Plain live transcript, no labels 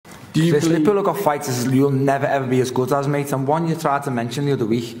Do you This believe... Liverpool have got fighters you'll never ever be as good as, mate. And one you tried to mention the other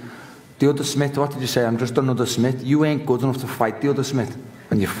week, the other Smith, what did you say? I'm just another Smith. You ain't good enough to fight the other Smith.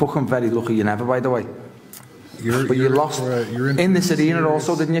 And you're fucking very lucky you never, by the way. But you lost in this arena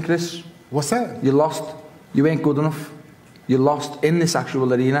also, didn't you, Chris? What's that? You lost. You ain't good enough. You lost in this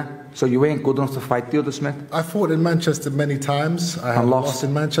actual arena, so you ain't good enough to fight the other Smith. I fought in Manchester many times. I have lost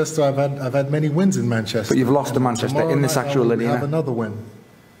in Manchester. I've had many wins in Manchester. But you've lost in Manchester in this actual arena. I have another win.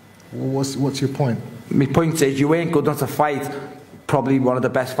 What's your point? My point is you ain't good enough to fight probably one of the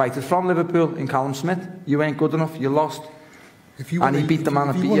best fighters from Liverpool in Callum Smith. You ain't good enough. You lost. And he beat the man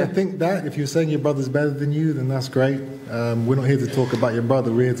that beat you. If you want to think that, if you're saying your brother's better than you, then that's great. We're not here to talk about your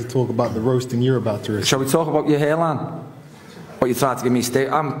brother. We're here to talk about the roasting you're about to receive. Shall we talk about your hairline? What you tried to give me a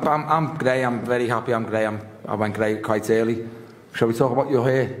I'm grey. I'm very happy I'm grey. I went grey quite early. Shall we talk about your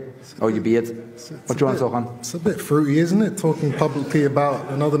hair? Or your beard? What do you want to talk on? It's a bit fruity, isn't it? Talking publicly about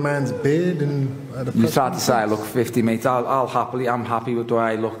another man's beard and... You tried to say I look 50, mate. I'm happy with the way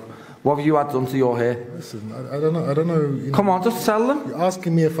I look. What have you had done to your hair? Listen, I don't know. Come on, just tell them. You're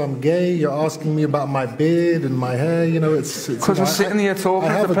asking me if I'm gay. You're asking me about my beard and my hair. You know, it's because we're sitting here talking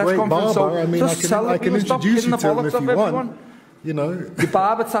at the press conference. So I mean, just tell them. I can introduce you to him if you want. You know, your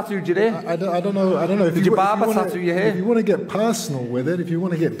barber tattooed your hair. I don't know. Did your barber tattoo your hair? If you want to get personal with it, if you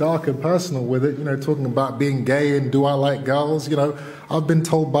want to get dark and personal with it, you know, talking about being gay and do I like girls, you know, I've been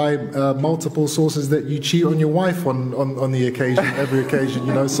told by multiple sources that you cheat on your wife on the occasion, every occasion,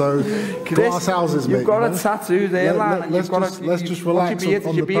 you know. So glass houses, mate. You've got a tattoo there, man. Let's just relax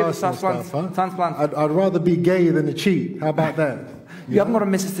on the personal stuff, huh? Transplant. I'd rather be gay than a cheat. How about that? You haven't got a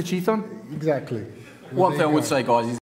missus to cheat on. Exactly. One thing I would say, guys, is